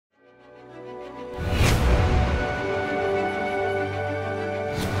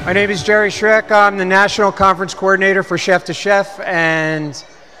My name is Jerry Schreck. I'm the National Conference Coordinator for Chef to Chef, and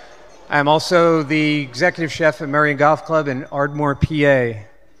I'm also the Executive Chef at Marion Golf Club in Ardmore, PA.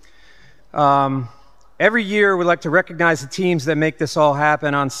 Every year we like to recognize the teams that make this all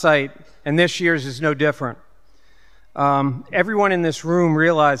happen on site, and this year's is no different. Everyone in this room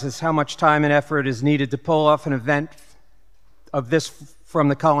realizes how much time and effort is needed to pull off an event of this from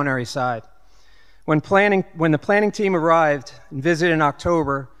the culinary side. When the planning team arrived and visited in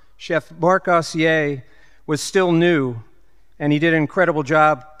October, Chef Marc Aussier was still new, and he did an incredible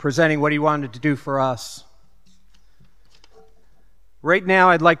job presenting what he wanted to do for us. Right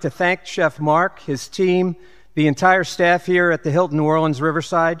now, I'd like to thank Chef Marc, his team, the entire staff here at the Hilton New Orleans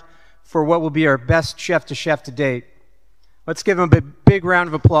Riverside for what will be our best Chef to Chef to date. Let's give him a big round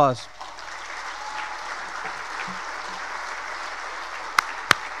of applause.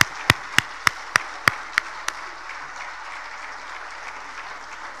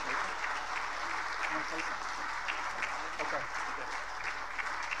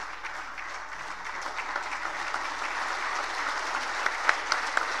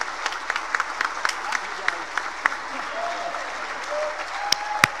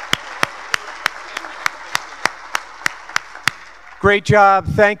 Great job.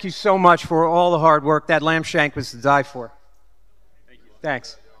 Thank you so much for all the hard work. That lamb shank was to die for. Thank you.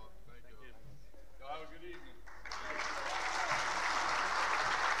 Thanks.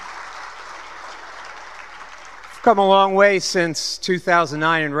 We've come a long way since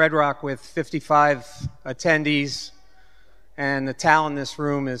 2009 in Red Rock with 55 attendees, and the talent in this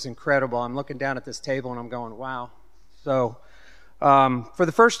room is incredible. I'm looking down at this table and I'm going, wow. So for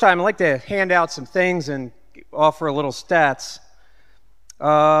the first time, I'd like to hand out some things and offer a little stats.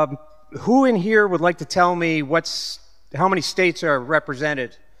 Who in here would like to tell me how many states are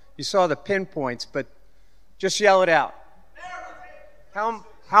represented? You saw the pinpoints, but just yell it out.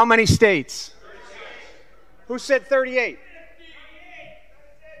 How many states? 38. Who said 38?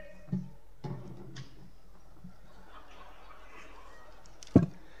 58.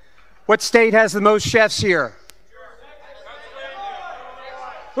 What state has the most chefs here?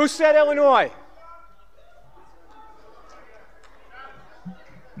 Who said Illinois?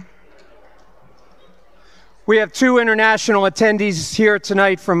 We have two international attendees here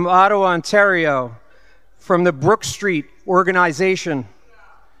tonight from Ottawa, Ontario, from the Brook Street organization.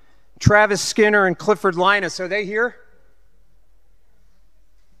 Travis Skinner and Clifford Linus, are they here?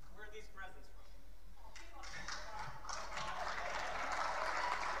 Where are these presents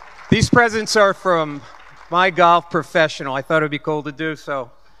from? These presents are from my golf professional. I thought it would be cool to do,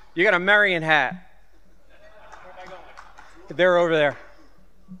 so you got a Marion hat. Where am I going? They're over there.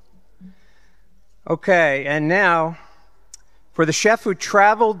 Okay, and now, for the chef who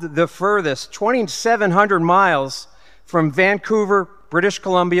traveled the furthest, 2,700 miles from Vancouver, British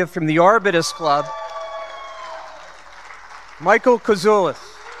Columbia, from the Arbutus Club, Michael Kozoulis.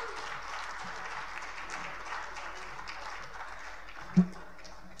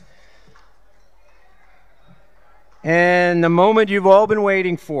 And the moment you've all been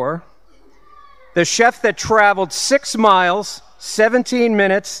waiting for, the chef that traveled 6 miles, 17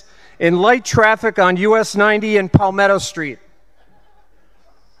 minutes, in light traffic on US 90 and Palmetto Street.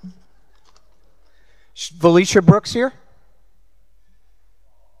 Felicia Brooks here?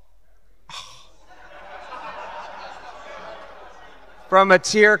 From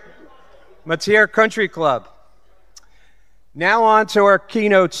Matier Country Club. Now on to our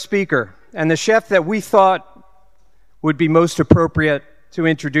keynote speaker, and the chef that we thought would be most appropriate to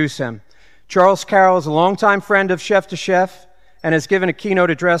introduce him. Charles Carroll is a longtime friend of Chef to Chef, and has given a keynote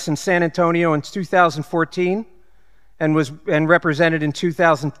address in San Antonio in 2014 and represented in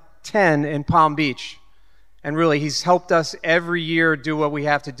 2010 in Palm Beach. And really, he's helped us every year do what we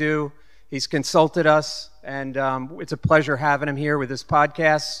have to do. He's consulted us, and it's a pleasure having him here with this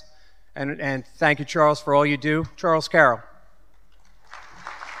podcast. And thank you, Charles, for all you do. Charles Carroll.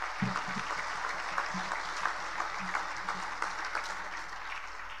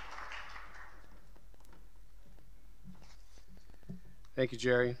 Thank you,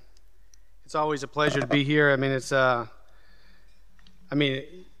 Jerry. It's always a pleasure to be here. I mean,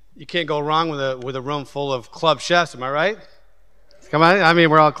 you can't go wrong with a room full of club chefs. Am I right? Come on. I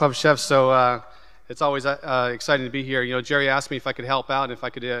mean, we're all club chefs, so it's always exciting to be here. You know, Jerry asked me if I could help out and if I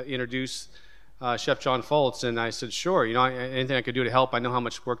could introduce Chef John Folse, and I said, sure. You know, anything I could do to help. I know how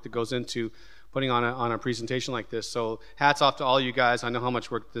much work that goes into putting on a presentation like this. So hats off to all you guys. I know how much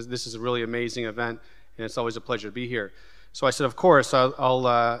work this is a really amazing event, and it's always a pleasure to be here. So I said, of course,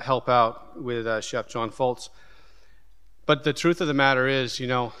 I'll help out with Chef John Folse. But the truth of the matter is, you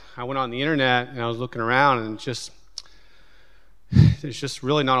know, I went on the internet and I was looking around and just there's just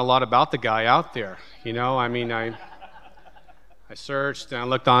really not a lot about the guy out there. You know, I mean, I searched and I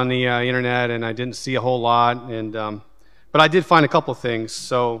looked on the internet and I didn't see a whole lot, and but I did find a couple of things,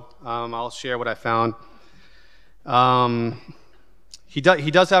 so I'll share what I found. He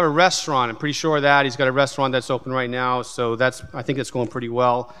does have a restaurant. I'm pretty sure of that. He's got a restaurant that's open right now, so I think it's going pretty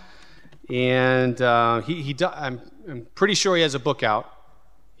well. And I'm pretty sure he has a book out.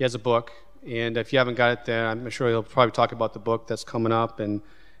 He has a book, and if you haven't got it, then I'm sure he'll probably talk about the book that's coming up. And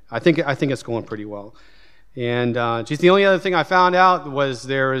I think it's going pretty well. And just the only other thing I found out was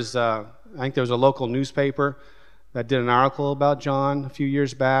I think there was a local newspaper that did an article about John a few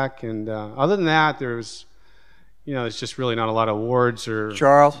years back. And other than that, there's just really not a lot of awards or...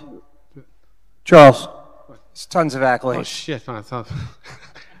 Charles, there's tons of accolades. Oh, shit. I thought...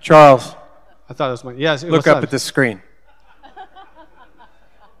 Charles. I thought it was my... Yes, look up at the screen.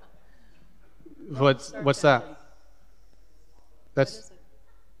 What's that? That's...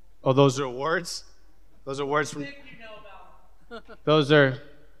 Oh, those are awards? Those are awards from... Those are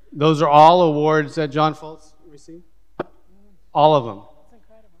all awards that John Folse received? All of them? That's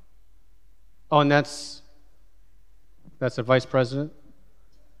incredible. Oh, and that's a vice president?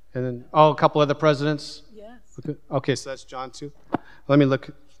 And then, a couple other presidents? Yes. Okay, so that's John too. Let me look.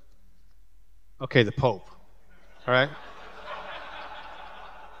 Okay, the Pope. All right?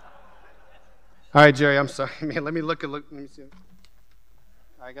 All right, Jerry, I'm sorry, man. Let me look. Let me see.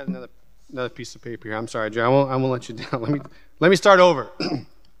 I got another piece of paper here. I'm sorry, Jerry. I won't let you down. Let me start over.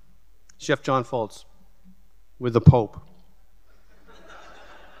 Chef John Folse with the Pope.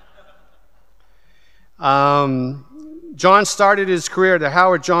 John started his career at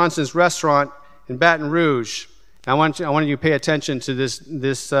Howard Johnson's restaurant in Baton Rouge. I want you to pay attention to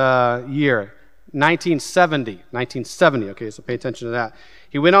this year, 1970. 1970, okay, so pay attention to that.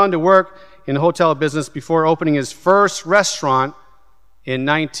 He went on to work in the hotel business before opening his first restaurant in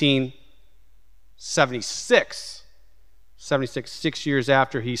 1976. 6 years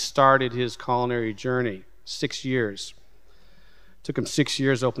after he started his culinary journey. 6 years. Took him 6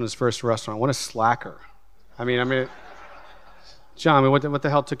 years to open his first restaurant. What a slacker. I mean, John, what the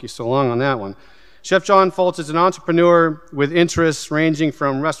hell took you so long on that one? Chef John Folse is an entrepreneur with interests ranging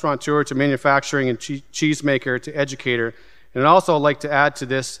from restaurateur to manufacturing and cheesemaker to educator. And I'd also like to add to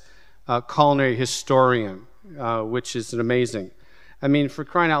this culinary historian, which is amazing. I mean, for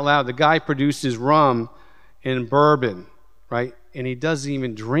crying out loud, the guy produces rum and bourbon, right? And he doesn't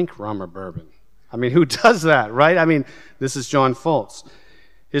even drink rum or bourbon. I mean, who does that, right? I mean, this is John Folse.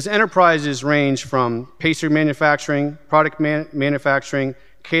 His enterprises range from pastry manufacturing, product manufacturing,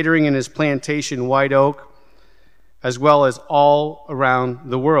 catering in his plantation, White Oak, as well as all around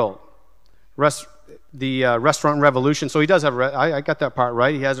the world. The restaurant revolution, so he does have, I got that part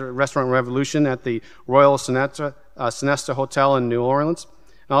right, he has a restaurant revolution at the Royal Sonesta Hotel in New Orleans,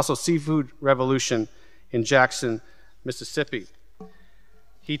 and also seafood revolution in Jackson, Mississippi.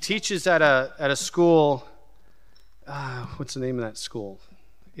 He teaches at a school, what's the name of that school?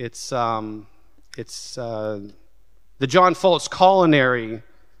 It's the John Folse Culinary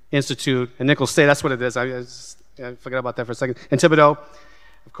Institute in Nichols State. That's what it is. I forgot about that for a second. In Thibodaux,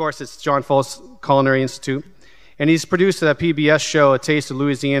 of course, it's John Folse Culinary Institute. And he's produced a PBS show, A Taste of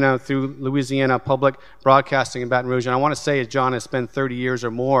Louisiana, through Louisiana Public Broadcasting in Baton Rouge. And I want to say John has spent 30 years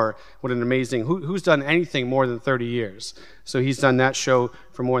or more. What an amazing... Who's done anything more than 30 years? So he's done that show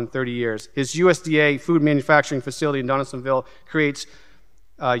for more than 30 years. His USDA food manufacturing facility in Donaldsonville creates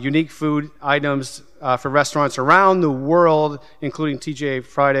unique food items for restaurants around the world, including TGI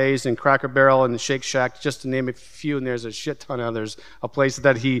Fridays and Cracker Barrel and the Shake Shack, just to name a few. And there's a shit ton of others, a place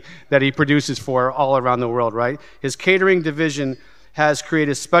that he produces for all around the world, right? His catering division has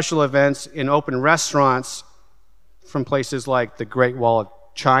created special events and open restaurants from places like the Great Wall of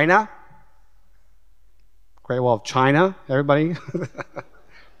China. Great Wall of China, everybody?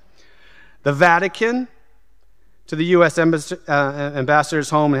 The Vatican, to the U.S. ambassador's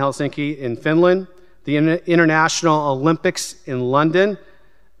home in Helsinki in Finland, the International Olympics in London,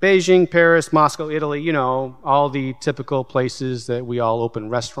 Beijing, Paris, Moscow, Italy, all the typical places that we all open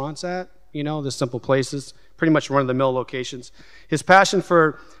restaurants at, the simple places, pretty much run-of-the-mill locations. His passion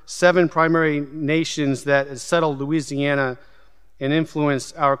for 7 primary nations that has settled Louisiana and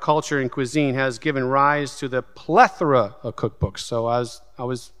influenced our culture and cuisine has given rise to the plethora of cookbooks. So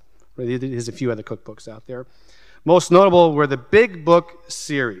there's a few other cookbooks out there. Most notable were the Big Book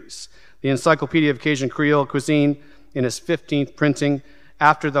series, the Encyclopedia of Cajun Creole Cuisine in its 15th printing,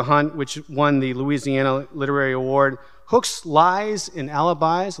 After the Hunt, which won the Louisiana Literary Award, Hooks, Lies, and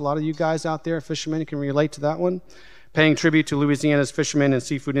Alibis. A lot of you guys out there, fishermen, can relate to that one. Paying tribute to Louisiana's fishermen and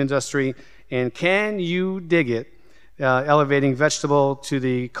seafood industry. And can you dig it? elevating vegetable to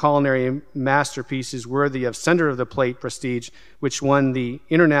the culinary masterpiece is worthy of center of the plate prestige, which won the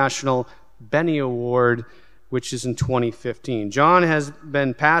International Benny Award, which is in 2015. John has been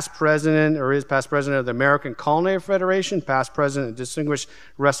is past president of the American Culinary Federation, past president of Distinguished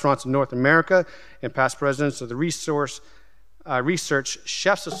Restaurants in North America, and past president of the Research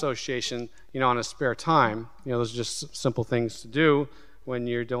Chefs Association. On his spare time, those are just simple things to do when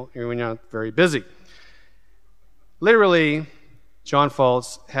you're not very busy. Literally, John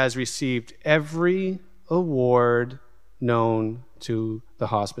Folse has received every award known to the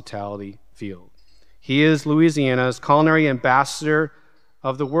hospitality field. He is Louisiana's culinary ambassador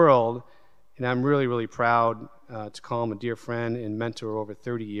of the world, and I'm really, really proud to call him a dear friend and mentor over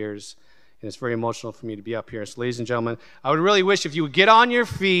 30 years. And it's very emotional for me to be up here. So, ladies and gentlemen, I would really wish if you would get on your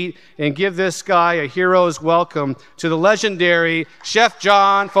feet and give this guy a hero's welcome to the legendary Chef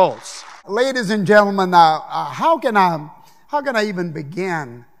John Folse. Ladies and gentlemen, how can I even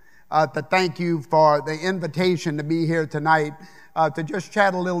begin to thank you for the invitation to be here tonight to just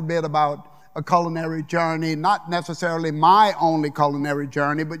chat a little bit about a culinary journey, not necessarily my only culinary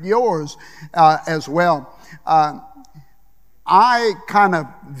journey, but yours as well. I kind of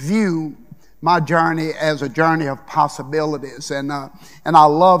view my journey as a journey of possibilities, and I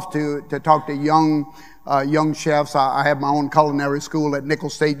love to talk to young chefs. I have my own culinary school at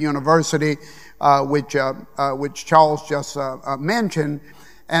Nicholls State University, which Charles just mentioned,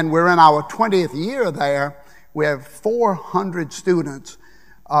 and we're in our 20th year there. We have 400 students,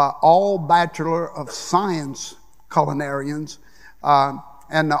 all Bachelor of Science culinarians,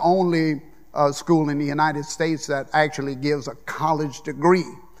 and the only school in the United States that actually gives a college degree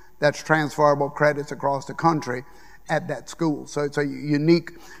that's transferable credits across the country at that school. So it's a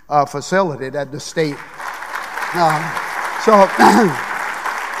unique facility that the state.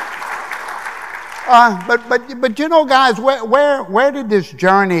 But you know, guys, where did this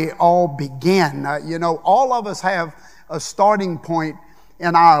journey all begin? All of us have a starting point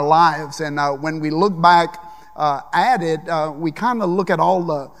in our lives, and when we look back at it, we kind of look at all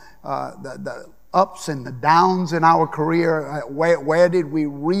the ups and the downs in our career. Where did we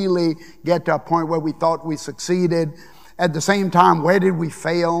really get to a point where we thought we succeeded? At the same time, where did we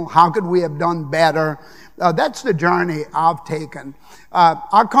fail? How could we have done better? That's the journey I've taken.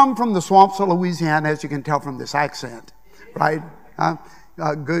 I come from the swamps of Louisiana, as you can tell from this accent, right?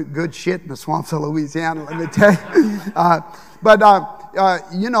 Good shit in the swamps of Louisiana, let me tell you.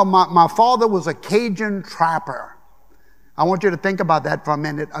 My father was a Cajun trapper. I want you to think about that for a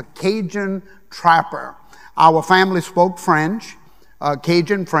minute. A Cajun trapper. Our family spoke French,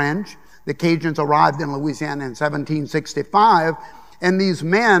 Cajun French. The Cajuns arrived in Louisiana in 1765, and these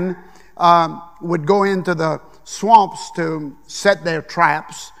men would go into the swamps to set their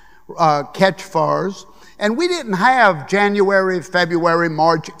traps, catch furs. And we didn't have January, February,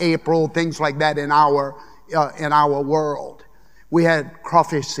 March, April, things like that in our world. We had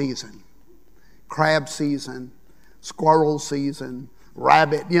crawfish season, crab season, squirrel season,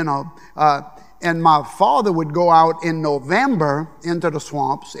 rabbit, and my father would go out in November into the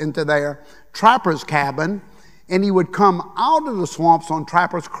swamps, into their trapper's cabin, and he would come out of the swamps on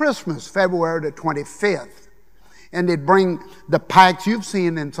Trapper's Christmas, February the 25th. And they'd bring the packs you've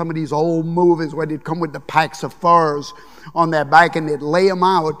seen in some of these old movies where they'd come with the packs of furs on their back, and they'd lay them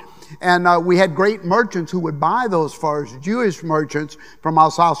out. And we had great merchants who would buy those furs, Jewish merchants from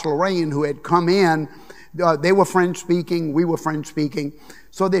Alsace-Lorraine who had come in. They were French-speaking, we were French-speaking.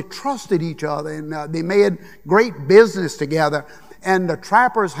 So they trusted each other, and they made great business together. And the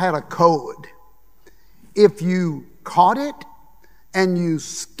trappers had a code. If you caught it and you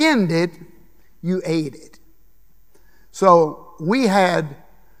skinned it, you ate it. So we had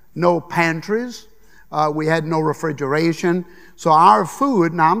no pantries. We had no refrigeration. So our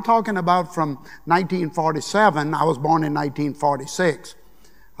food, now I'm talking about from 1947. I was born in 1946.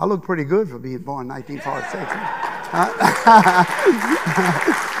 I look pretty good for being born in 1946.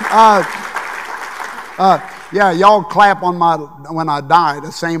 Yeah, y'all clap on when I die,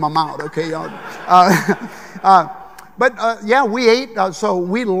 the same amount, okay, y'all? Yeah, we ate, so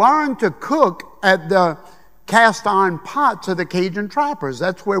we learned to cook at the cast iron pots of the Cajun trappers.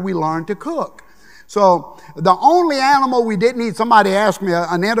 That's where we learned to cook. So the only animal we didn't eat, somebody asked me,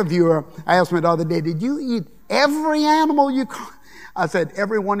 an interviewer asked me the other day, did you eat every animal you caught? I said,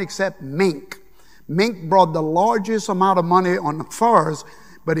 everyone except mink. Mink brought the largest amount of money on the furs,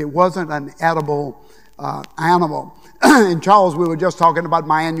 but it wasn't an edible animal. And Charles, we were just talking about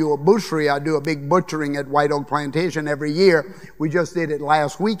my annual butchery. I do a big butchering at White Oak Plantation every year. We just did it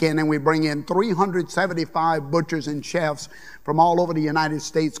last weekend, and we bring in 375 butchers and chefs from all over the United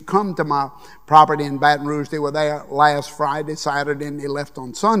States come to my property in Baton Rouge. They were there last Friday, Saturday, and they left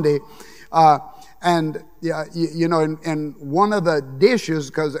on Sunday. And one of the dishes,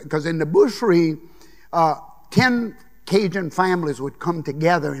 because in the butchery, 10 Cajun families would come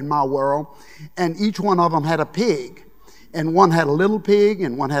together in my world, and each one of them had a pig. And one had a little pig,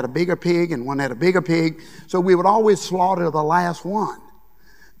 and one had a bigger pig, and one had a bigger pig. So we would always slaughter the last one.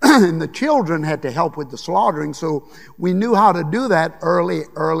 And the children had to help with the slaughtering, so we knew how to do that early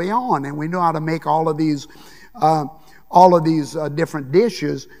on, and we knew how to make all of these different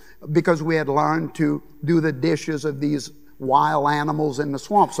dishes because we had learned to do the dishes of these wild animals in the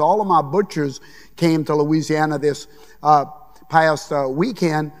swamp. So all of my butchers came to Louisiana this past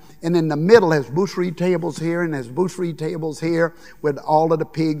weekend, and in the middle has butchery tables here and there's butchery tables here with all of the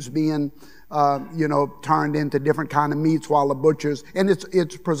pigs being turned into different kind of meats while the butchers, and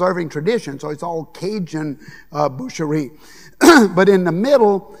it's preserving tradition, so it's all Cajun butchery. But in the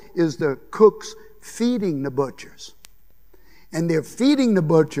middle is the cooks feeding the butchers. And they're feeding the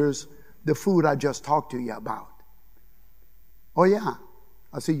butchers the food I just talked to you about. Oh yeah,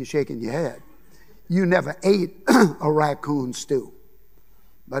 I see you shaking your head. You never ate a raccoon stew.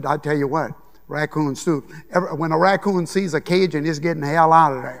 But I tell you what, raccoon stew, when a raccoon sees a Cajun, it's getting the hell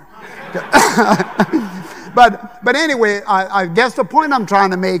out of there. But anyway, I guess the point I'm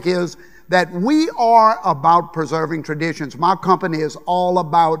trying to make is that we are about preserving traditions. My company is all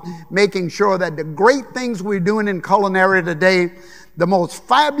about making sure that the great things we're doing in culinary today, the most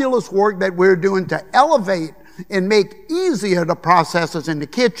fabulous work that we're doing to elevate and make easier the processes in the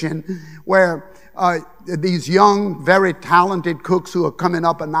kitchen, where these young, very talented cooks who are coming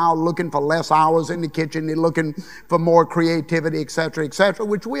up are now looking for less hours in the kitchen. They're looking for more creativity, et cetera,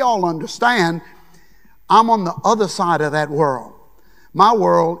 which we all understand. I'm on the other side of that world. My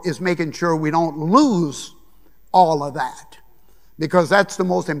world is making sure we don't lose all of that, because that's the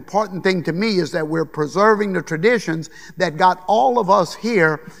most important thing to me, is that we're preserving the traditions that got all of us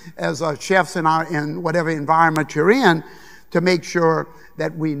here as chefs in whatever environment you're in, to make sure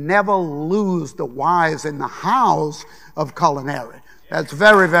that we never lose the whys and the hows of culinary. That's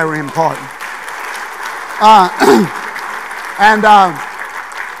very, very important.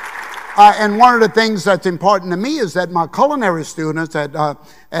 And one of the things that's important to me is that my culinary students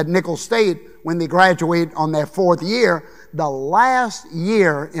at Nicholls State, when they graduate on their 4th year, the last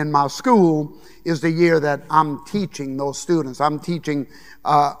year in my school is the year that I'm teaching those students. I'm teaching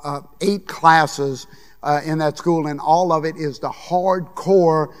 8 classes in that school, and all of it is the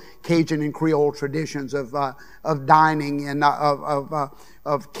hardcore Cajun and Creole traditions of dining and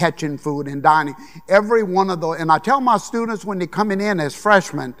of catching food and dining. Every one of those, and I tell my students when they're coming in as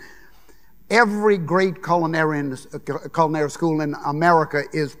freshmen, every great culinary school in America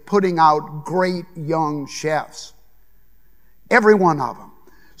is putting out great young chefs. Every one of them.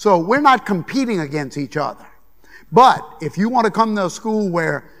 So we're not competing against each other. But if you want to come to a school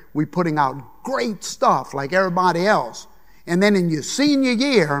where we're putting out great stuff like everybody else, and then in your senior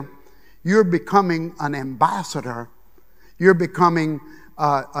year, you're becoming an ambassador, you're becoming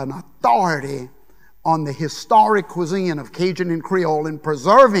an authority on the historic cuisine of Cajun and Creole and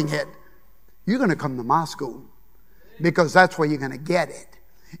preserving it, you're going to come to my school, because that's where you're going to get it.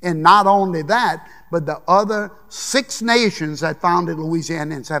 And not only that, but the other 6 nations that founded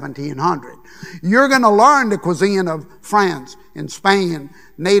Louisiana in 1700. You're going to learn the cuisine of France and Spain,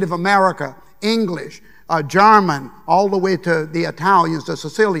 Native America, English, German, all the way to the Italians, the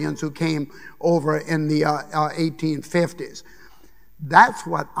Sicilians who came over in the 1850s. That's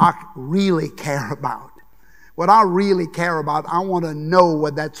what I really care about. What I really care about, I want to know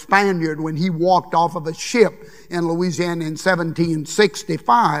what that Spaniard, when he walked off of a ship in Louisiana in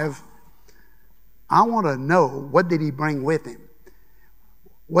 1765, I want to know, what did he bring with him?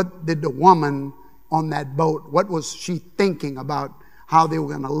 What did the woman on that boat, what was she thinking about how they were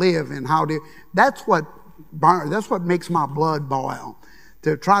going to live and how they... That's what makes my blood boil,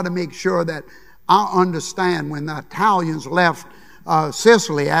 to try to make sure that I understand when the Italians left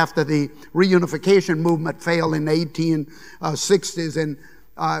Sicily after the reunification movement failed in the 1860s, and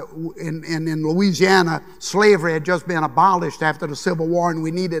in Louisiana, slavery had just been abolished after the Civil War, and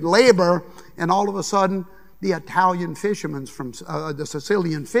we needed labor, and all of a sudden, the Italian fishermen from the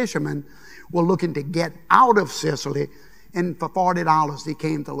Sicilian fishermen were looking to get out of Sicily, and for $40 they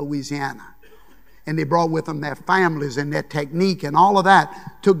came to Louisiana. And they brought with them their families and their technique, and all of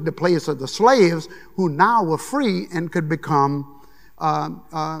that took the place of the slaves, who now were free and could become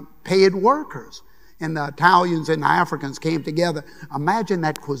paid workers. and the Italians and the Africans came together. Imagine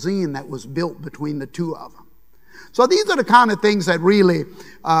that cuisine that was built between the two of them. So these are the kind of things that really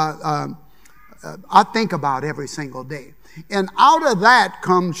I think about every single day. And out of that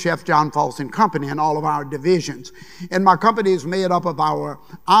comes Chef John Folse and Company and all of our divisions. And my company is made up of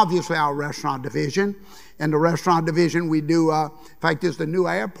obviously our restaurant division. And the restaurant division we do, in fact, there's the new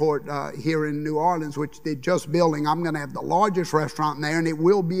airport here in New Orleans, which they're just building. I'm going to have the largest restaurant there, and it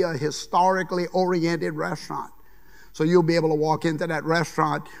will be a historically oriented restaurant. So you'll be able to walk into that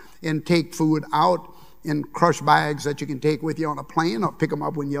restaurant and take food out in crush bags that you can take with you on a plane or pick them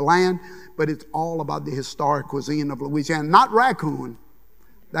up when you land. But it's all about the historic cuisine of Louisiana, not raccoon.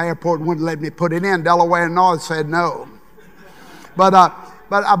 The airport wouldn't let me put it in. Delaware North said no. But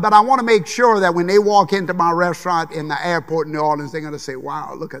I want to make sure that when they walk into my restaurant in the airport in New Orleans, they're going to say,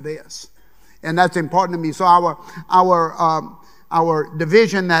 wow, look at this. And that's important to me. So our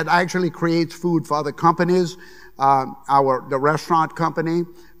division that actually creates food for other companies, the restaurant company,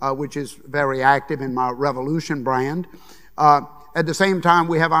 which is very active in my Revolution brand. At the same time,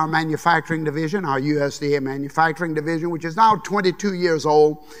 we have our manufacturing division, our USDA manufacturing division, which is now 22 years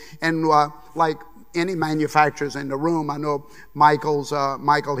old. And like any manufacturers in the room, I know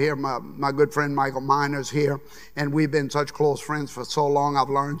Michael here, my good friend Michael Miner's here, and we've been such close friends for so long. I've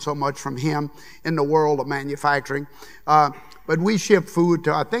learned so much from him in the world of manufacturing. But we ship food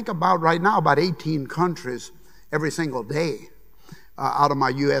to, I think right now, about 18 countries every single day. Out of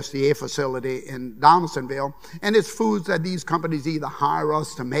my USDA facility in Donaldsonville. And it's foods that these companies either hire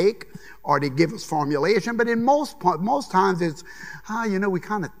us to make or they give us formulation. But in most times it's, we're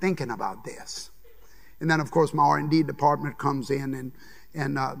kind of thinking about this. And then, of course, my R&D department comes in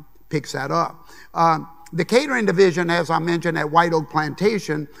and picks that up. The catering division, as I mentioned, at White Oak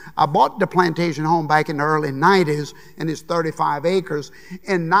Plantation, I bought the plantation home back in the early 90s, and it's 35 acres.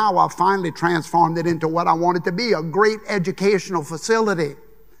 And now I've finally transformed it into what I want it to be, a great educational facility.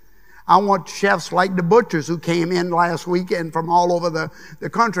 I want chefs like the butchers who came in last weekend from all over the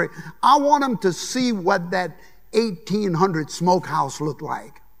country. I want them to see what that 1800 smokehouse looked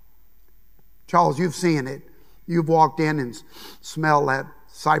like. Charles, you've seen it. You've walked in and smelled that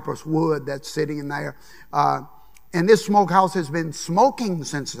cypress wood that's sitting in there. And this smokehouse has been smoking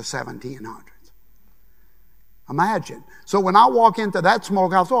since the 1700s. Imagine. So when I walk into that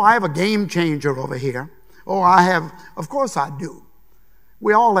smokehouse, I have a game changer over here. Of course I do.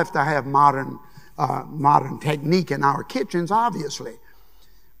 We all have to have modern technique in our kitchens, obviously.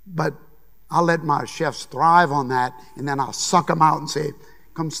 But I'll let my chefs thrive on that, and then I'll suck them out and say,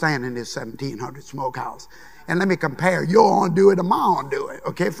 come stand in this 1700 smokehouse. And let me compare your on do it to my on do it,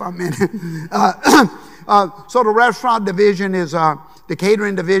 okay, for a minute. So the restaurant division is the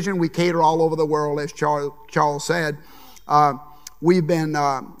catering division. We cater all over the world, as Charles said. We've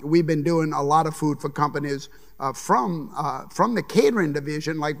been doing a lot of food for companies from the catering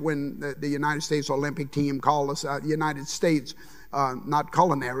division, like when the United States Olympic team called us, United States, not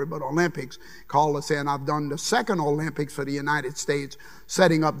culinary, but Olympics, called us in. I've done the second Olympics for the United States,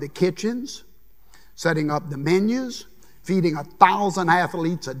 setting up the kitchens, setting up the menus, feeding 1,000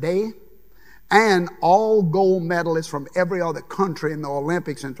 athletes a day, and all gold medalists from every other country in the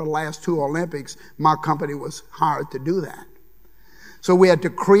Olympics. And for the last 2 Olympics, my company was hired to do that. So we had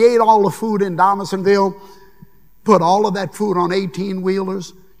to create all the food in Donaldsonville, put all of that food on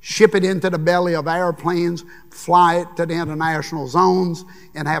 18-wheelers, ship it into the belly of airplanes, fly it to the international zones,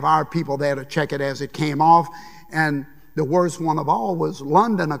 and have our people there to check it as it came off. And the worst one of all was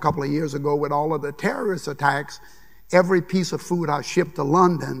London a couple of years ago with all of the terrorist attacks. Every piece of food I shipped to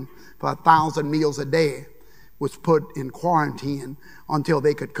London for 1,000 meals a day was put in quarantine until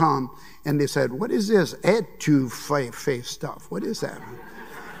they could come. And they said, what is this etouffee stuff? What is that?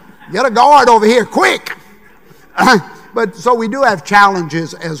 Get a guard over here, quick! But so we do have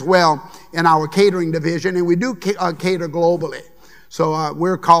challenges as well in our catering division, and we do cater globally. So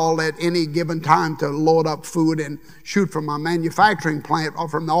we're called at any given time to load up food and shoot from our manufacturing plant or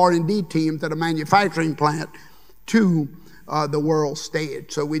from the R&D team to the manufacturing plant to the world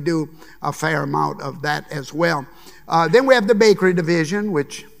stage. So we do a fair amount of that as well. Then we have the bakery division,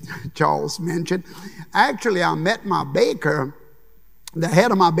 which Charles mentioned. Actually, I met my baker. The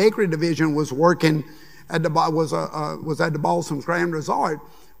head of my bakery division was working at was at the Balsam's Grand Resort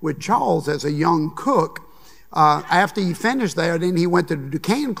with Charles as a young cook. After he finished there, then he went to the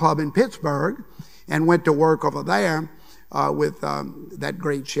Duquesne Club in Pittsburgh and went to work over there with that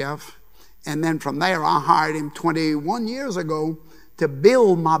great chef. And then from there, I hired him 21 years ago to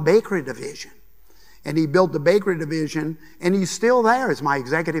build my bakery division. And he built the bakery division, and he's still there as my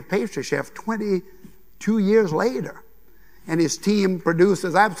executive pastry chef 22 years later. and his team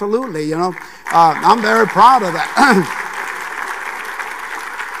produces. Absolutely, you know. I'm very proud of that.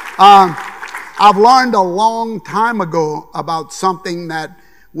 I've learned a long time ago about something that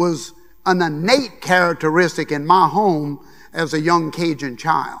was an innate characteristic in my home as a young Cajun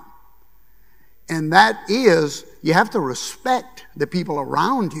child. And that is, you have to respect the people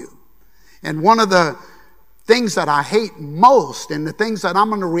around you. And one of the things that I hate most, and the things that I'm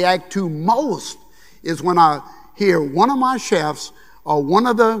going to react to most, is when I hear one of my chefs or one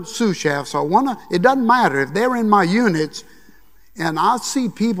of the sous chefs or it doesn't matter if they're in my units, and I see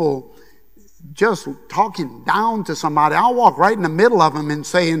people just talking down to somebody. I'll walk right in the middle of them and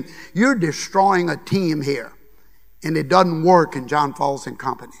saying, you're destroying a team here. And it doesn't work in John Folse and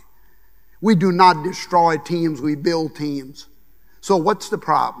Company. We do not destroy teams, we build teams. So what's the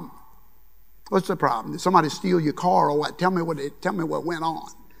problem? What's the problem? Did somebody steal your car or what? Tell me what went on.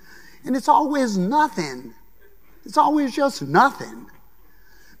 And it's always nothing. It's always just nothing.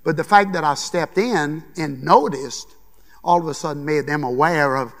 But the fact that I stepped in and noticed all of a sudden made them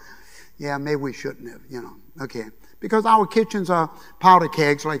aware of, yeah, maybe we shouldn't have, you know. Okay. Because our kitchens are powder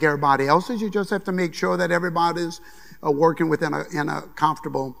kegs like everybody else's. You just have to make sure that everybody's working within a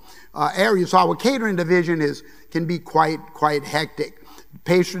comfortable area. So our catering division can be quite hectic.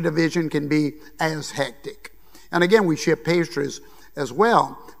 Pastry division can be as hectic. And again, we ship pastries as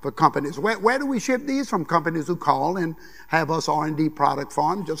well for companies. Where do we ship these? From companies who call and have us R&D product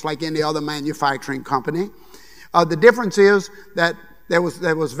for them, just like any other manufacturing company. The difference is that there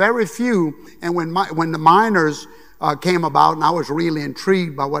was very few, and when the miners came about, and I was really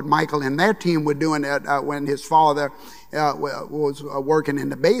intrigued by what Michael and their team were doing when his father was working in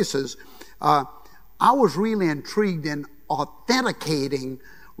the bases, I was really intrigued in authenticating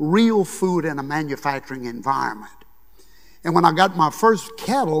real food in a manufacturing environment. And when I got my first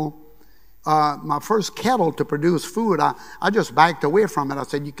kettle to produce food, I just backed away from it. I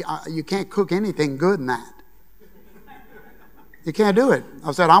said, you can't cook anything good in that. You can't do it.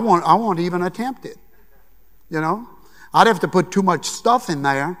 I said, I won't even attempt it. You know, I'd have to put too much stuff in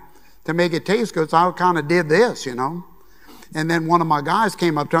there to make it taste good. So I kind of did this, you know. And then one of my guys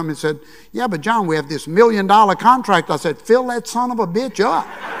came up to him and said, yeah, but John, we have this $1 million contract. I said, fill that son of a bitch up.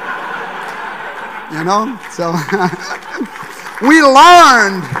 You know, so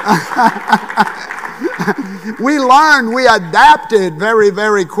we adapted very,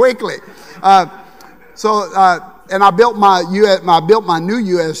 very quickly. And I built my new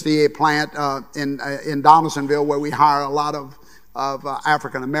USDA plant in Donaldsonville, where we hire a lot of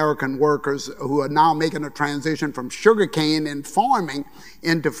African American workers who are now making a transition from sugarcane and farming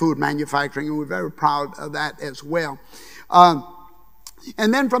into food manufacturing, and we're very proud of that as well.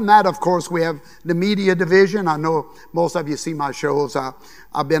 And then from that, of course, we have the media division. I know most of you see my shows.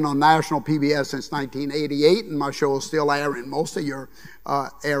 I've been on national PBS since 1988, and my shows still air in most of your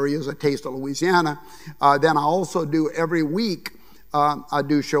areas, A Taste of Louisiana. Then I also do every week, I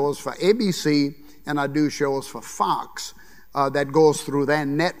do shows for ABC, and I do shows for Fox that goes through their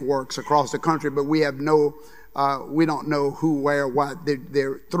networks across the country, but we don't know who, where, what.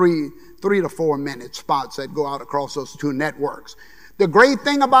 They're 3 to 4 minute spots that go out across those two networks. The great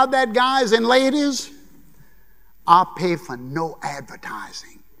thing about that, guys and ladies, I pay for no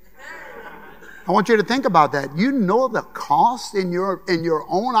advertising. I want you to think about that. You know the cost in your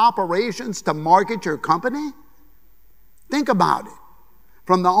own operations to market your company? Think about it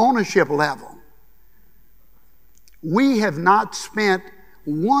from the ownership level. We have not spent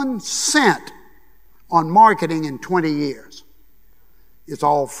 1 cent on marketing in 20 years. It's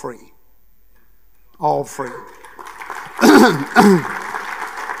all free. All free.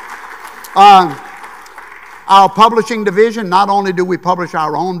 Our publishing division, not only do we publish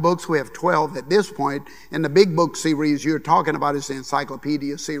our own books, we have 12 at this point. In the big book series you're talking about is the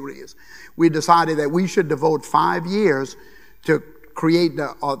encyclopedia series. We decided that we should devote 5 years to create the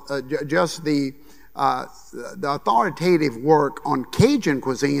authoritative work on Cajun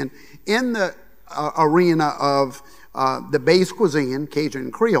cuisine in the arena of the base cuisine,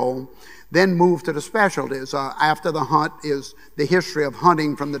 Cajun Creole, then move to the specialties. After the hunt is the history of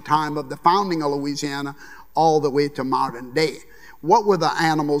hunting from the time of the founding of Louisiana all the way to modern day. What were the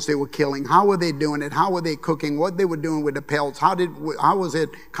animals they were killing? How were they doing it? How were they cooking? What they were doing with the pelts? How was it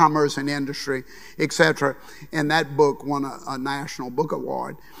commerce and industry, etc.? And that book won a National Book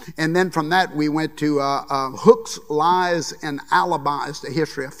Award. And then from that we went to Hooks, Lies, and Alibis, the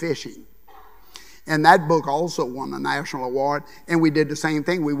history of fishing. And that book also won a national award. And we did the same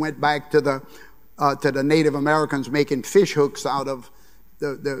thing. We went back to the Native Americans making fish hooks out of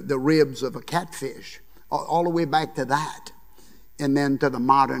the ribs of a catfish, all the way back to that. and then to the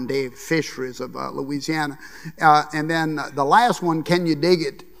modern day fisheries of Louisiana. And then the last one, Can You Dig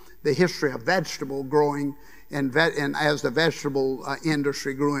It? The history of vegetable growing and as the vegetable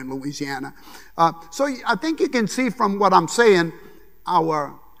industry grew in Louisiana. So I think you can see from what I'm saying,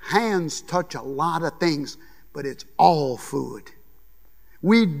 our hands touch a lot of things, but it's all food.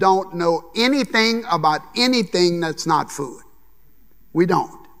 We don't know anything about anything that's not food. We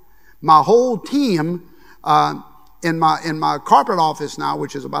don't. My whole team in my corporate office now,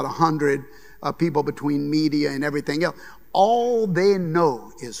 which is about 100 people between media and everything else, all they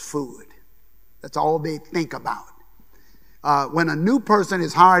know is food. That's all they think about. When a new person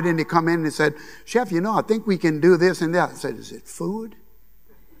is hired in, they come in and said, Chef, I think we can do this and that. I said, is it food?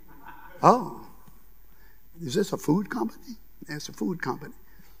 Oh, is this a food company? It's a food company.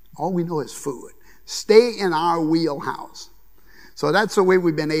 All we know is food. Stay in our wheelhouse. So that's the way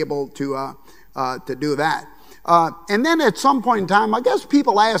we've been able to do that. And then at some point in time, I guess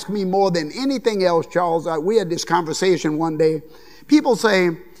people ask me more than anything else, Charles. We had this conversation one day. People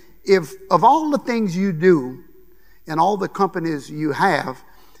say, if of all the things you do and all the companies you have,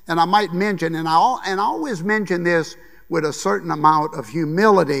 and I might mention, and I always mention this with a certain amount of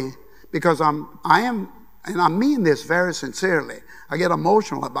humility, because I mean this very sincerely. I get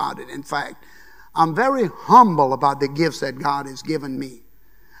emotional about it. In fact, I'm very humble about the gifts that God has given me.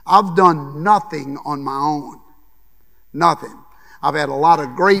 I've done nothing on my own. Nothing. I've had a lot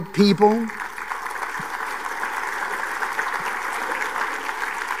of great people.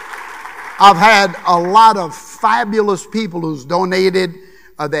 I've had a lot of fabulous people who's donated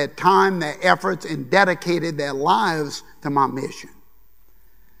their time, their efforts, and dedicated their lives to my mission.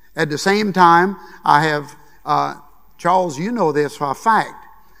 At the same time, I have, Charles, you know this for a fact,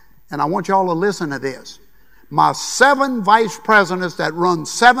 and I want you all to listen to this. My 7 vice presidents that run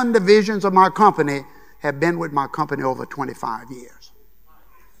 7 divisions of my company have been with my company over 25 years.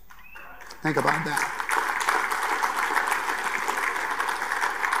 Think about that.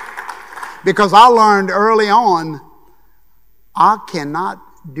 Because I learned early on, I cannot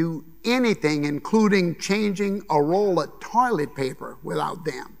do anything, including changing a roll of toilet paper, without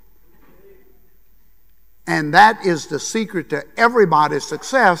them. And that is the secret to everybody's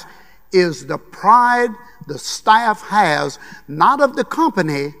success, is the pride the staff has, not of the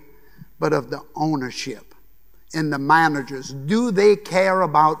company, but of the ownership and the managers. Do they care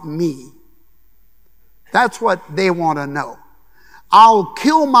about me? That's what they want to know. I'll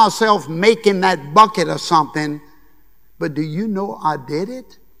kill myself making that bucket of something, but do you know I did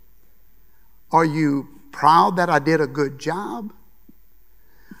it? Are you proud that I did a good job?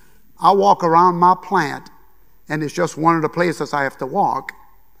 I walk around my plant, and it's just one of the places I have to walk.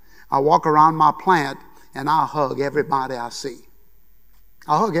 I walk around my plant, and I hug everybody I see.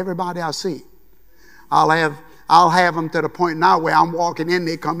 I hug everybody I see. I'll have them to the point now where I'm walking in,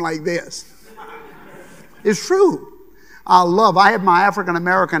 they come like this. It's true. I have my African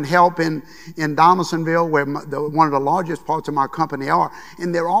American help in Donaldsonville, where one of the largest parts of my company are,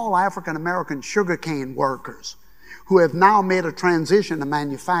 and they're all African American sugarcane workers who have now made a transition to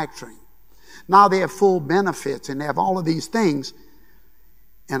manufacturing. Now they have full benefits and they have all of these things,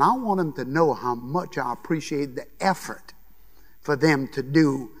 and I want them to know how much I appreciate the effort for them to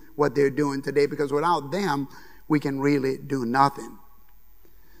do what they're doing today, because without them, we can really do nothing.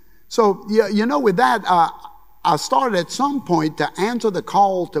 So, with that, I started at some point to answer the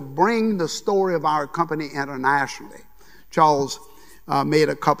call to bring the story of our company internationally. Charles made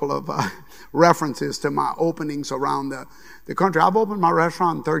a couple of references to my openings around the country. I've opened my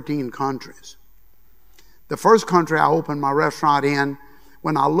restaurant in 13 countries. The first country I opened my restaurant in,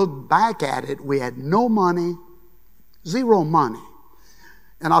 when I look back at it, we had no money, zero money.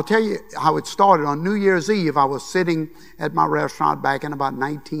 And I'll tell you how it started. On New Year's Eve, I was sitting at my restaurant back in about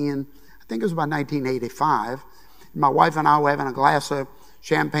 1985. My wife and I were having a glass of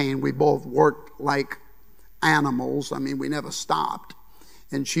champagne. We both worked like animals. I mean, we never stopped.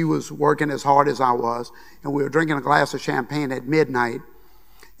 And she was working as hard as I was. And we were drinking a glass of champagne at midnight.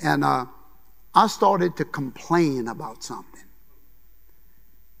 And I started to complain about something.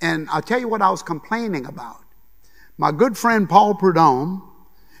 And I'll tell you what I was complaining about. My good friend Paul Prudhomme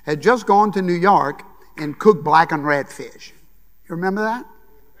had just gone to New York and cooked black and red fish. You remember that?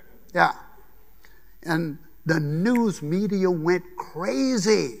 Yeah. And the news media went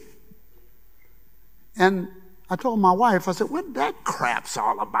crazy. And I told my wife, I said, what that crap's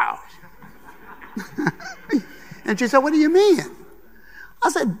all about? And she said, what do you mean? I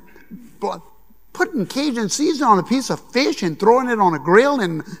said, putting Cajun seasoning on a piece of fish and throwing it on a grill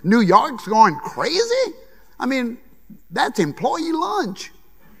in New York's going crazy? I mean, that's employee lunch.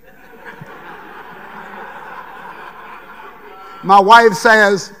 My wife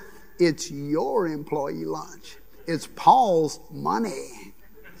says, it's your employee lunch. It's Paul's money.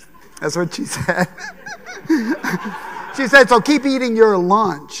 That's what she said. She said, so keep eating your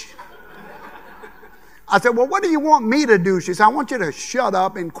lunch. I said, well, what do you want me to do? She said, I want you to shut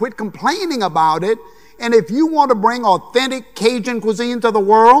up and quit complaining about it. And if you want to bring authentic Cajun cuisine to the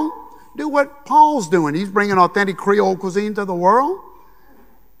world, do what Paul's doing. He's bringing authentic Creole cuisine to the world.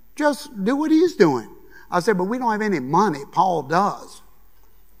 Just do what he's doing. I said, but we don't have any money. Paul does.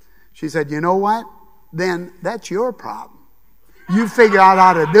 She said, you know what? Then that's your problem. You figure out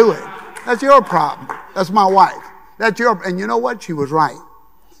how to do it. That's your problem. That's my wife. And you know what? She was right.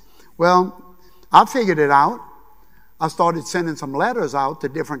 Well, I figured it out. I started sending some letters out to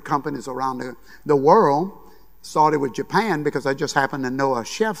different companies around the world. Started with Japan because I just happened to know a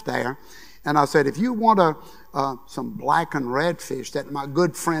chef there. And I said, if you want some black and red fish that my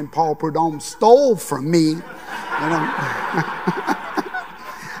good friend Paul Prudhomme stole from me,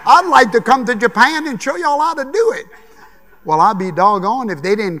 I'd like to come to Japan and show y'all how to do it. Well, I'd be doggone if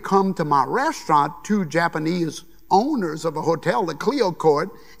they didn't come to my restaurant, 2 Japanese owners of a hotel, the Clio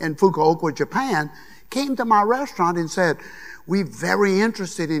Court in Fukuoka, Japan, came to my restaurant and said, we're very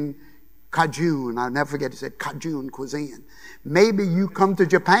interested in Cajun. I'll never forget, he said, Cajun cuisine. Maybe you come to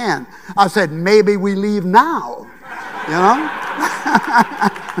Japan. I said, maybe we leave now. You know?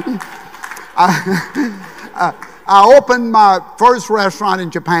 I opened my first restaurant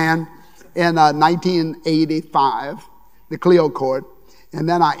in Japan in 1985, the Clio Court, and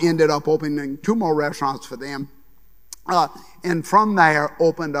then I ended up opening 2 more restaurants for them. And from there,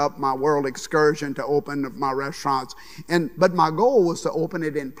 opened up my world excursion to open my restaurants. But my goal was to open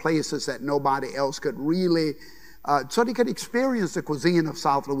it in places that nobody else could really, so they could experience the cuisine of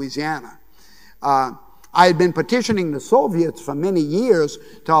South Louisiana. I had been petitioning the Soviets for many years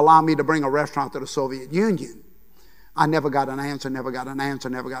to allow me to bring a restaurant to the Soviet Union. I never got an answer,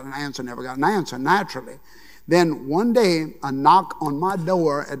 naturally. Then one day, a knock on my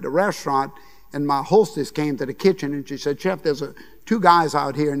door at the restaurant, and my hostess came to the kitchen and she said, Chef, there's 2 guys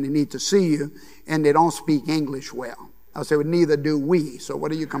out here and they need to see you, and they don't speak English well. I said, well, neither do we, so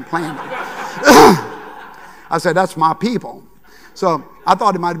what are you complaining? I said, that's my people. So I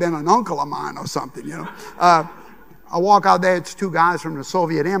thought it might have been an uncle of mine or something, you know. I walk out there, it's 2 guys from the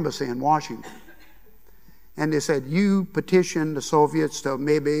Soviet embassy in Washington. And they said, you petitioned the Soviets to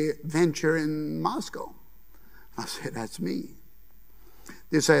maybe venture in Moscow. I said, that's me.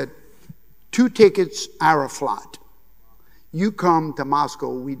 They said, 2 tickets, Aeroflot. You come to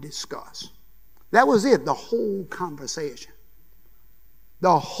Moscow, we discuss. That was it, the whole conversation.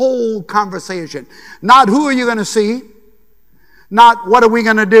 The whole conversation. Not who are you going to see? Not what are we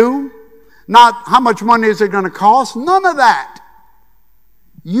going to do? Not how much money is it going to cost? None of that.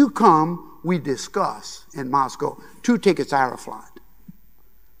 You come, we discuss in Moscow. 2 tickets, Aeroflot.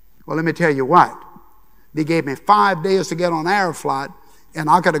 Well, let me tell you what. They gave me 5 days to get on Aeroflot, and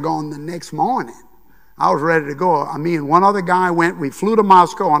I could have gone the next morning. I was ready to go. Me and one other guy went. We flew to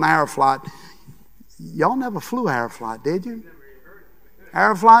Moscow on Aeroflot. Y'all never flew Aeroflot, did you?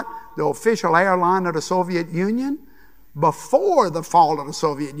 Aeroflot, the official airline of the Soviet Union, before the fall of the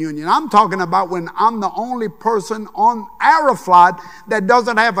Soviet Union. I'm talking about when I'm the only person on Aeroflot that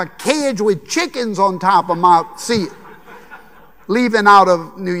doesn't have a cage with chickens on top of my seat, leaving out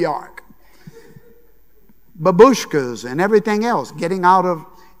of New York. Babushkas and everything else, getting out of,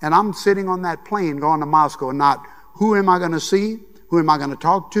 and I'm sitting on that plane going to Moscow, not who am I going to see, who am I going to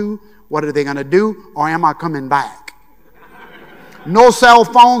talk to, what are they going to do, or am I coming back? No cell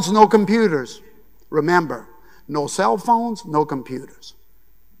phones, no computers. Remember, no cell phones, no computers.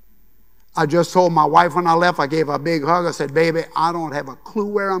 I just told my wife when I left, I gave her a big hug. I said, baby, I don't have a clue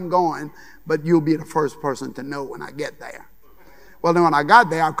where I'm going, but you'll be the first person to know when I get there. Well, then when I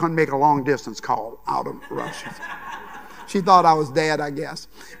got there, I couldn't make a long-distance call out of Russia. She thought I was dead, I guess.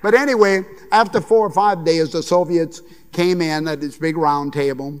 But anyway, after 4 or 5 days, the Soviets came in at this big round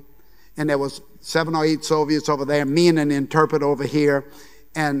table, and there was 7 or 8 Soviets over there, me and an interpreter over here,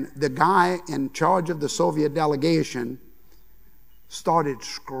 and the guy in charge of the Soviet delegation started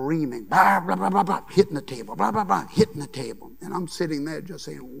screaming, blah, blah, blah, blah, blah, hitting the table, blah, blah, blah, hitting the table. And I'm sitting there just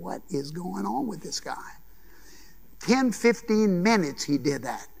saying, what is going on with this guy? 10, 15 minutes he did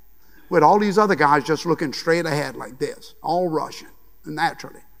that, with all these other guys just looking straight ahead like this, all Russian,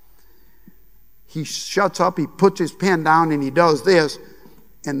 naturally. He shuts up, he puts his pen down, and he does this,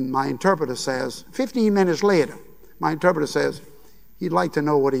 and my interpreter says, 15 minutes later, my interpreter says, he'd like to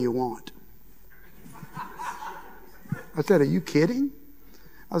know, what do you want? I said, are you kidding?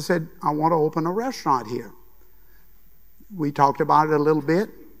 I said, I want to open a restaurant here. We talked about it a little bit,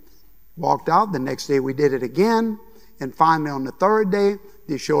 walked out. The next day we did it again. And finally, on the third day,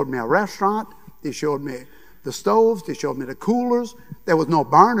 they showed me a restaurant. They showed me the stoves. They showed me the coolers. There was no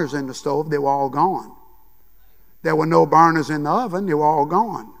burners in the stove. They were all gone. There were no burners in the oven. They were all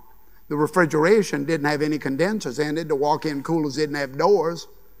gone. The refrigeration didn't have any condensers in it. The walk-in coolers didn't have doors.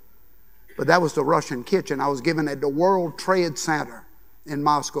 But that was the Russian kitchen. I was given at the World Trade Center in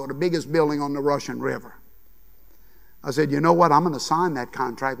Moscow, the biggest building on the Russian River. I said, you know what? I'm going to sign that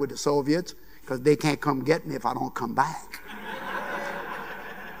contract with the Soviets because they can't come get me if I don't come back.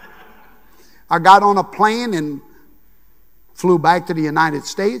 I got on a plane and flew back to the United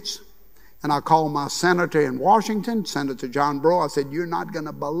States. And I called my senator in Washington, Senator John Breaux. I said, you're not going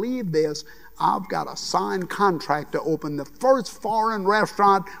to believe this. I've got a signed contract to open the first foreign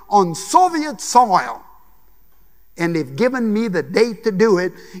restaurant on Soviet soil. And they've given me the date to do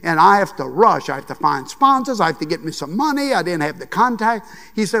it, and I have to rush. I have to find sponsors. I have to get me some money. I didn't have the contact.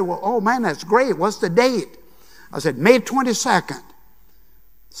 He said, well, oh, man, that's great. What's the date? I said, May 22nd.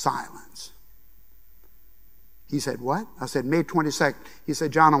 Silence. He said, what? I said, May 22nd. He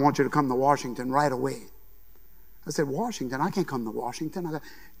said, John, I want you to come to Washington right away. I said, Washington? I can't come to Washington. I said,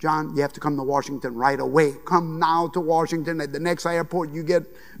 John, you have to come to Washington right away. Come now to Washington. At the next airport, you get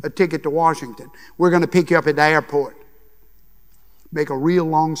a ticket to Washington. We're going to pick you up at the airport. Make a real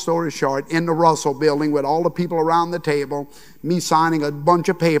long story short, in the Russell building with all the people around the table, me signing a bunch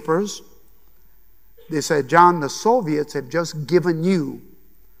of papers. They said, John, the Soviets have just given you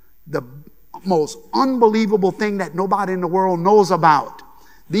the most unbelievable thing that nobody in the world knows about.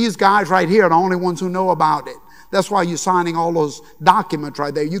 These guys right here are the only ones who know about it. That's why you're signing all those documents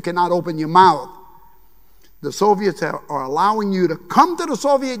right there. You cannot open your mouth. The Soviets are allowing you to come to the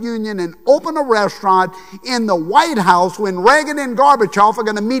Soviet Union and open a restaurant in the White House when Reagan and Gorbachev are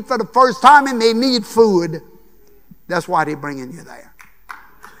going to meet for the first time and they need food. That's why they're bringing you there.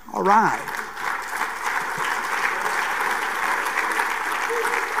 All right.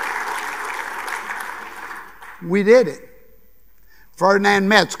 We did it. Ferdinand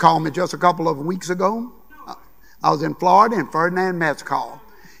Metz called me just a couple of weeks ago. I was in Florida and Ferdinand Metz called.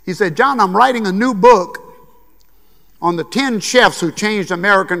 He said, John, I'm writing a new book on the 10 chefs who changed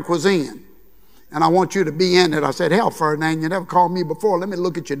American cuisine. And I want you to be in it. I said, hell, Ferdinand, you never called me before. Let me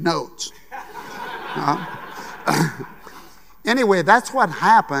look at your notes. Anyway, that's what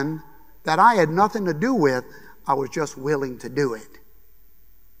happened that I had nothing to do with. I was just willing to do it.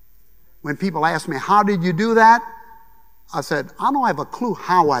 When people ask me, how did you do that? I said, I don't have a clue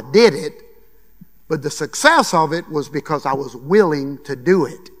how I did it, but the success of it was because I was willing to do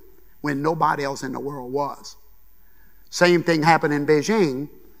it when nobody else in the world was. Same thing happened in Beijing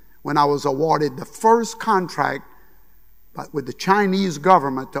when I was awarded the first contract with the Chinese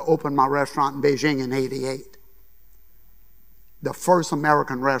government to open my restaurant in Beijing in '88. The first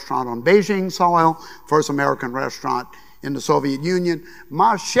American restaurant on Beijing soil, first American restaurant in the Soviet Union.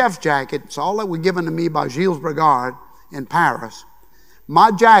 My chef jacket, it's all that was given to me by Gilles Brigard in Paris. My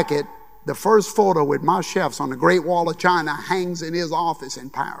jacket, the first photo with my chefs on the Great Wall of China, hangs in his office in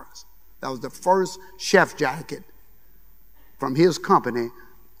Paris. That was the first chef jacket from his company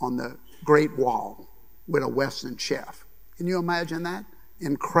on the Great Wall with a Western chef. Can you imagine that?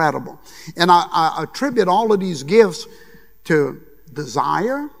 Incredible. And I attribute all of these gifts to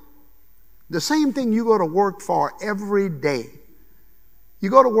desire. The same thing you go to work for every day. You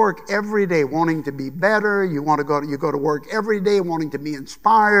go to work every day wanting to be better. You go to work every day wanting to be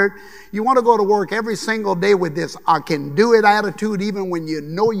inspired. You want to go to work every single day with this I can do it attitude even when you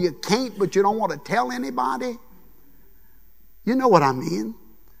know you can't, but you don't want to tell anybody. You know what I mean.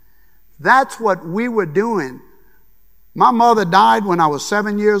 That's what we were doing. My mother died when I was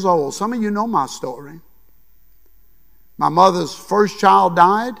 7 years old. Some of you know my story. My mother's first child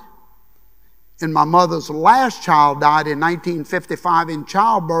died. And my mother's last child died in 1955 in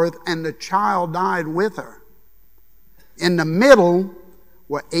childbirth, and the child died with her. In the middle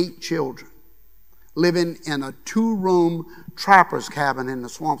were 8 children living in a 2-room trapper's cabin in the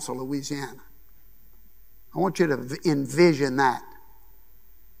swamps of Louisiana. I want you to envision that.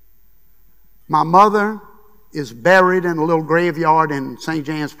 My mother is buried in a little graveyard in St.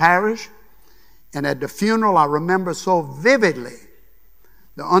 James Parish, and at the funeral I remember so vividly.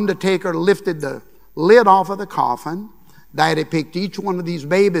 The undertaker lifted the lid off of the coffin. Daddy picked each one of these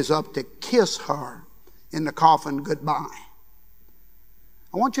babies up to kiss her in the coffin goodbye.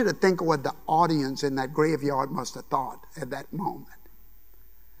 I want you to think of what the audience in that graveyard must have thought at that moment.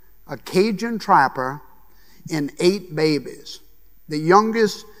 A Cajun trapper and 8 babies. The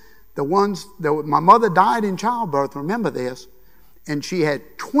youngest, my mother died in childbirth, remember this, and she had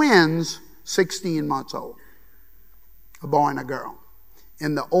twins 16 months old, a boy and a girl.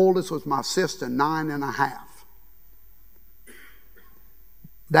 And the oldest was my sister, 9 and a half.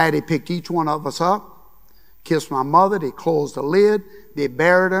 Daddy picked each one of us up, kissed my mother, they closed the lid, they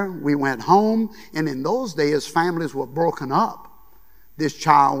buried her, we went home, and in those days, families were broken up. This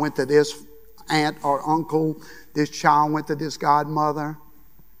child went to this aunt or uncle, this child went to this godmother.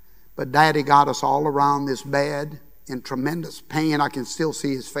 But Daddy got us all around this bed in tremendous pain. I can still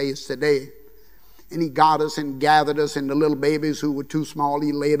see his face today. And he got us and gathered us, and the little babies who were too small,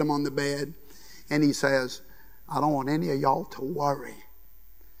 he laid them on the bed. And he says, I don't want any of y'all to worry.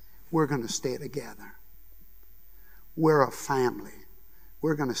 We're going to stay together. We're a family.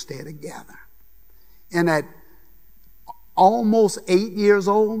 We're going to stay together. And at almost 8 years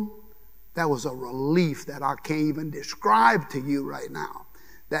old, that was a relief that I can't even describe to you right now,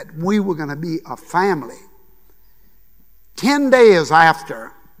 that we were going to be a family. 10 days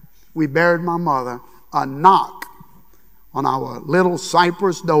after we buried my mother, a knock on our little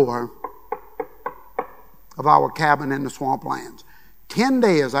cypress door of our cabin in the swamplands. 10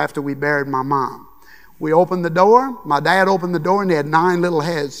 days after we buried my mom. We opened the door. My dad opened the door, and they had 9 little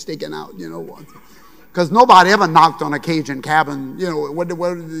heads sticking out, because nobody ever knocked on a Cajun cabin. What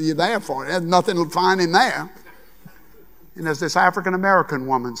are you there for? There's nothing to find in there. And there's this African-American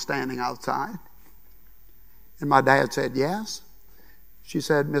woman standing outside. And my dad said, yes. She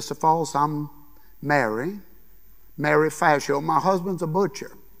said, Mr. Folse, I'm Mary Fascio. My husband's a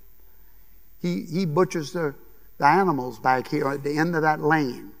butcher. He butchers the animals back here at the end of that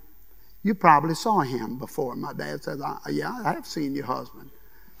lane. You probably saw him before. My dad said, yeah, I have seen your husband.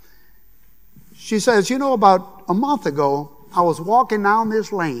 She says, about a month ago, I was walking down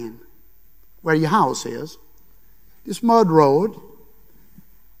this lane where your house is, this mud road,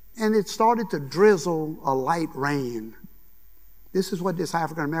 and it started to drizzle a light rain. This is what this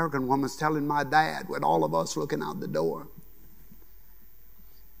African-American woman's telling my dad, with all of us looking out the door.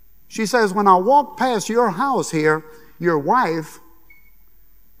 She says, when I walked past your house here, your wife,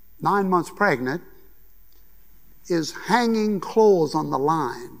 9 months pregnant, is hanging clothes on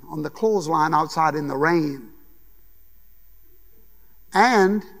the clothesline outside in the rain.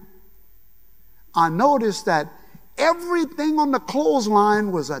 And I noticed that everything on the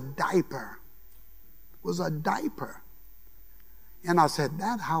clothesline was a diaper. And I said,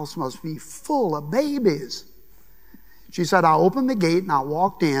 that house must be full of babies. She said, I opened the gate and I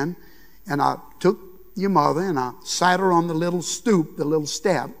walked in, and I took your mother and I sat her on the little stoop, the little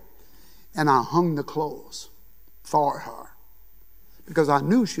step, and I hung the clothes for her because I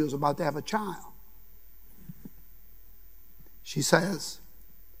knew she was about to have a child. She says,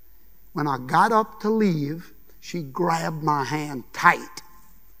 when I got up to leave, she grabbed my hand tight.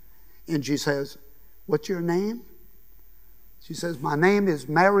 And she says, what's your name? She says, my name is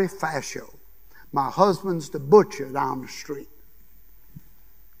Mary Fascio. My husband's the butcher down the street.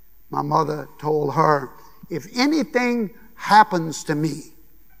 My mother told her, if anything happens to me,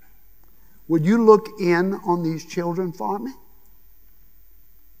 would you look in on these children for me?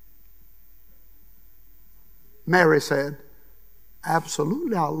 Mary said,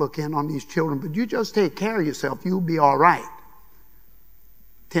 absolutely, I'll look in on these children, but you just take care of yourself. You'll be all right.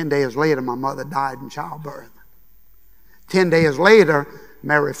 10 days later, my mother died in childbirth. 10 days later,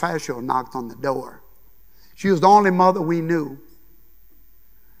 Mary Fascio knocked on the door. She was the only mother we knew.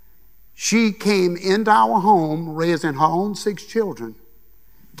 She came into our home raising her own 6 children.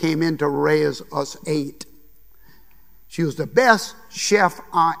 Came in to raise us 8. She was the best chef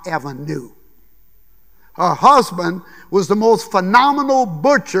I ever knew. Her husband was the most phenomenal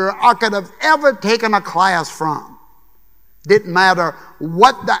butcher I could have ever taken a class from. Didn't matter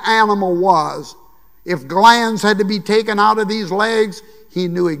what the animal was. If glands had to be taken out of these legs, he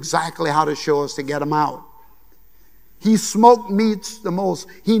knew exactly how to show us to get them out. He smoked meats the most.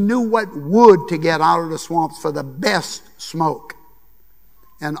 He knew what wood to get out of the swamps for the best smoke.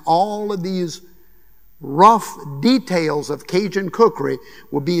 And all of these rough details of Cajun cookery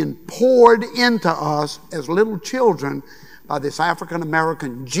were being poured into us as little children by this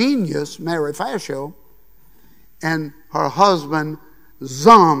African-American genius, Mary Fascio, and her husband,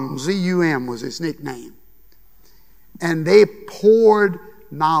 Zum, Z-U-M was his nickname. And they poured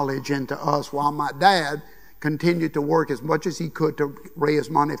knowledge into us while my dad continued to work as much as he could to raise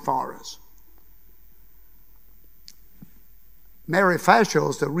money for us. Mary Fascio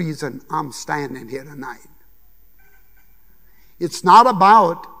is the reason I'm standing here tonight. It's not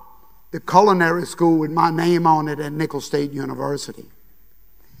about the culinary school with my name on it at Nicholls State University.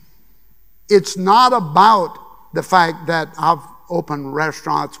 It's not about the fact that I've opened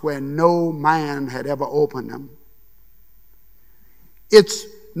restaurants where no man had ever opened them. It's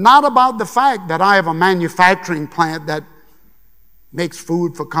not about the fact that I have a manufacturing plant that makes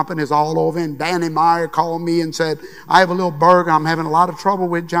food for companies all over. And Danny Meyer called me and said, I have a little burger I'm having a lot of trouble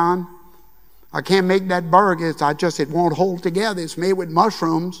with, John. I can't make that burger. It won't hold together. It's made with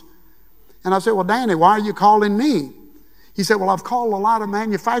mushrooms. And I said, well, Danny, why are you calling me? He said, well, I've called a lot of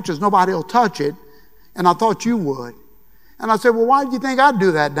manufacturers. Nobody will touch it. And I thought you would. And I said, well, why do you think I'd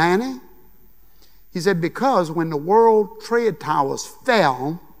do that, Danny? He said, because when the World Trade Towers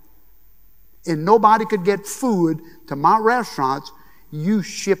fell and nobody could get food to my restaurants, you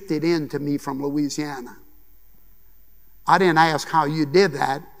shipped it in to me from Louisiana. I didn't ask how you did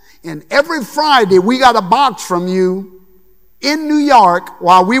that. And every Friday we got a box from you in New York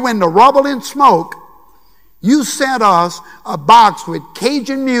while we were in the rubble and smoke. You sent us a box with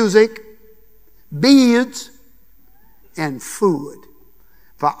Cajun music, beads, and food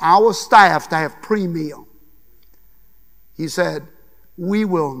for our staff to have pre-meal. He said, we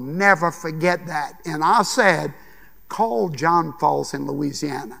will never forget that. And I said, call John Folse in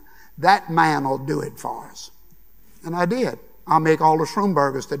Louisiana. That man will do it for us. And I did. I'll make all the shroom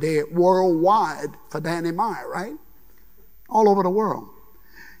burgers today worldwide for Danny Meyer, right? All over the world.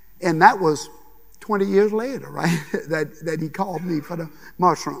 And that was 20 years later, right? that he called me for the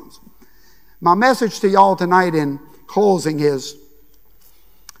mushrooms. My message to y'all tonight in closing is,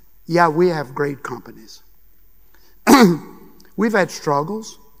 yeah, we have great companies. We've had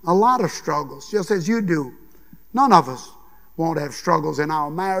struggles, a lot of struggles, just as you do. None of us won't have struggles in our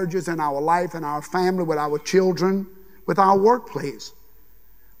marriages, in our life, in our family, with our children, with our workplace.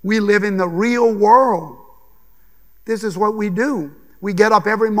 We live in the real world. This is what we do. We get up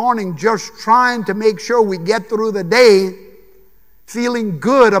every morning just trying to make sure we get through the day feeling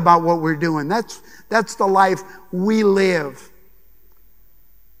good about what we're doing. That's the life we live.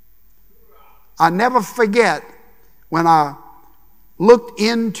 I never forget when I looked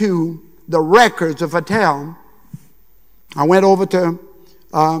into the records of Vattel. I went over to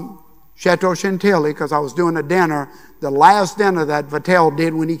Chateau Chantilly because I was doing a dinner, the last dinner that Vattel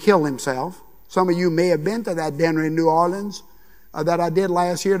did when he killed himself. Some of you may have been to that dinner in New Orleans that I did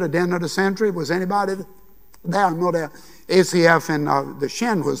last year, the dinner of the century. Was anybody there? I know that ACF and the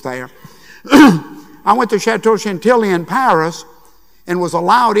Shin was there. I went to Chateau Chantilly in Paris and was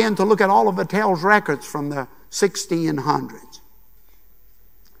allowed in to look at all of Vattel's records from the 1600s.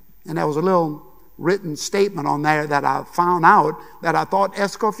 And there was a little written statement on there that I found out that I thought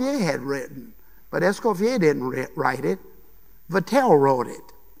Escoffier had written. But Escoffier didn't write it. Vattel wrote it.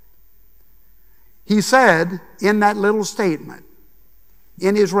 He said in that little statement,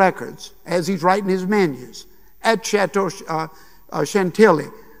 in his records, as he's writing his menus, at Chateau Chantilly,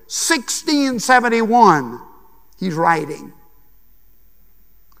 1671, he's writing,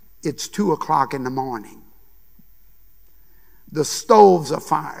 it's 2 o'clock in the morning. The stoves are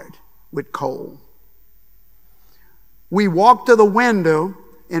fired with coal. We walk to the window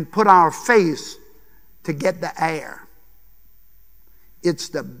and put our face to get the air. It's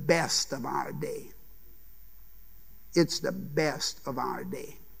the best of our day. It's the best of our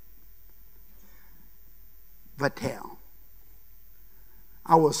day. Vattel.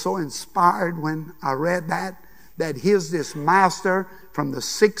 I was so inspired when I read that here's this master from the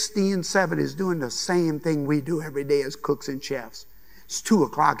 1670s doing the same thing we do every day as cooks and chefs. It's 2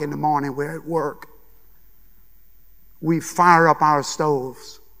 o'clock in the morning, we're at work. We fire up our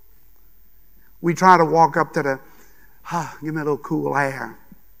stoves. We try to walk up to give me a little cool air.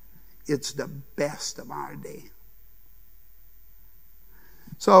 It's the best of our day.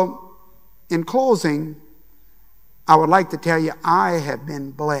 So, in closing, I would like to tell you I have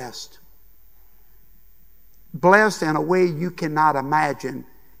been blessed. Blessed in a way you cannot imagine.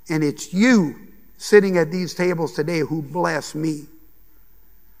 And it's you sitting at these tables today who bless me.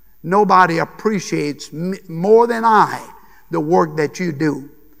 Nobody appreciates more than I the work that you do.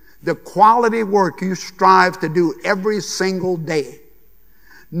 The quality work you strive to do every single day.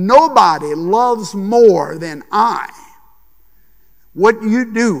 Nobody loves more than I what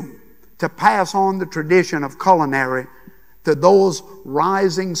you do to pass on the tradition of culinary to those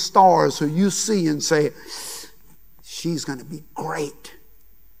rising stars who you see and say, she's going to be great.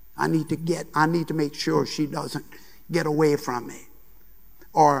 I need to make sure she doesn't get away from me.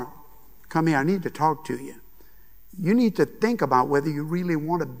 Or, come here, I need to talk to you. You need to think about whether you really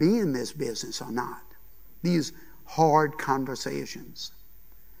want to be in this business or not. These hard conversations.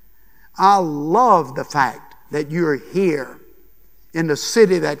 I love the fact that you're here in the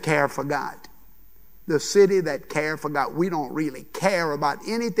city that care for God. The city that care for God. We don't really care about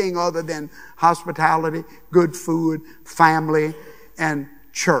anything other than hospitality, good food, family, and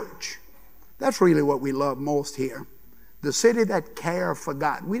church. That's really what we love most here. The city that care for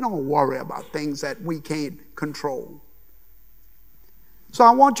God. We don't worry about things that we can't control. So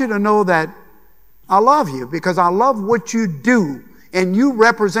I want you to know that I love you because I love what you do, and you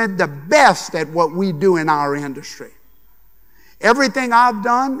represent the best at what we do in our industry. Everything I've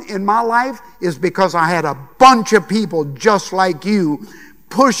done in my life is because I had a bunch of people just like you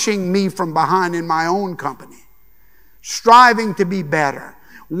pushing me from behind in my own company, striving to be better,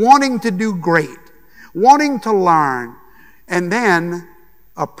 wanting to do great, wanting to learn, and then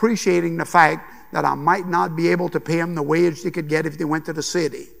appreciating the fact that I might not be able to pay them the wage they could get if they went to the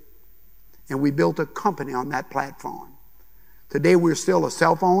city. And we built a company on that platform. Today we're still a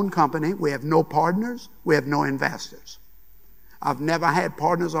self-owned company. We have no partners. We have no investors. I've never had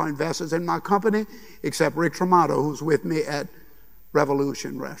partners or investors in my company except Rick Tramato, who's with me at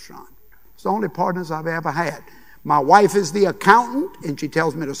Revolution Restaurant. It's the only partners I've ever had. My wife is the accountant, and she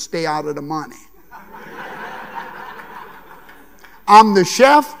tells me to stay out of the money. I'm the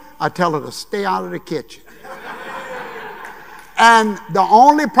chef. I tell her to stay out of the kitchen. And the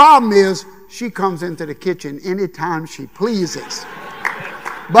only problem is she comes into the kitchen anytime she pleases.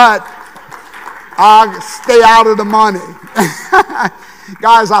 But I stay out of the money.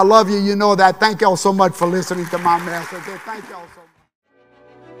 Guys, I love you. You know that. Thank y'all so much for listening to my message. Thank y'all so much.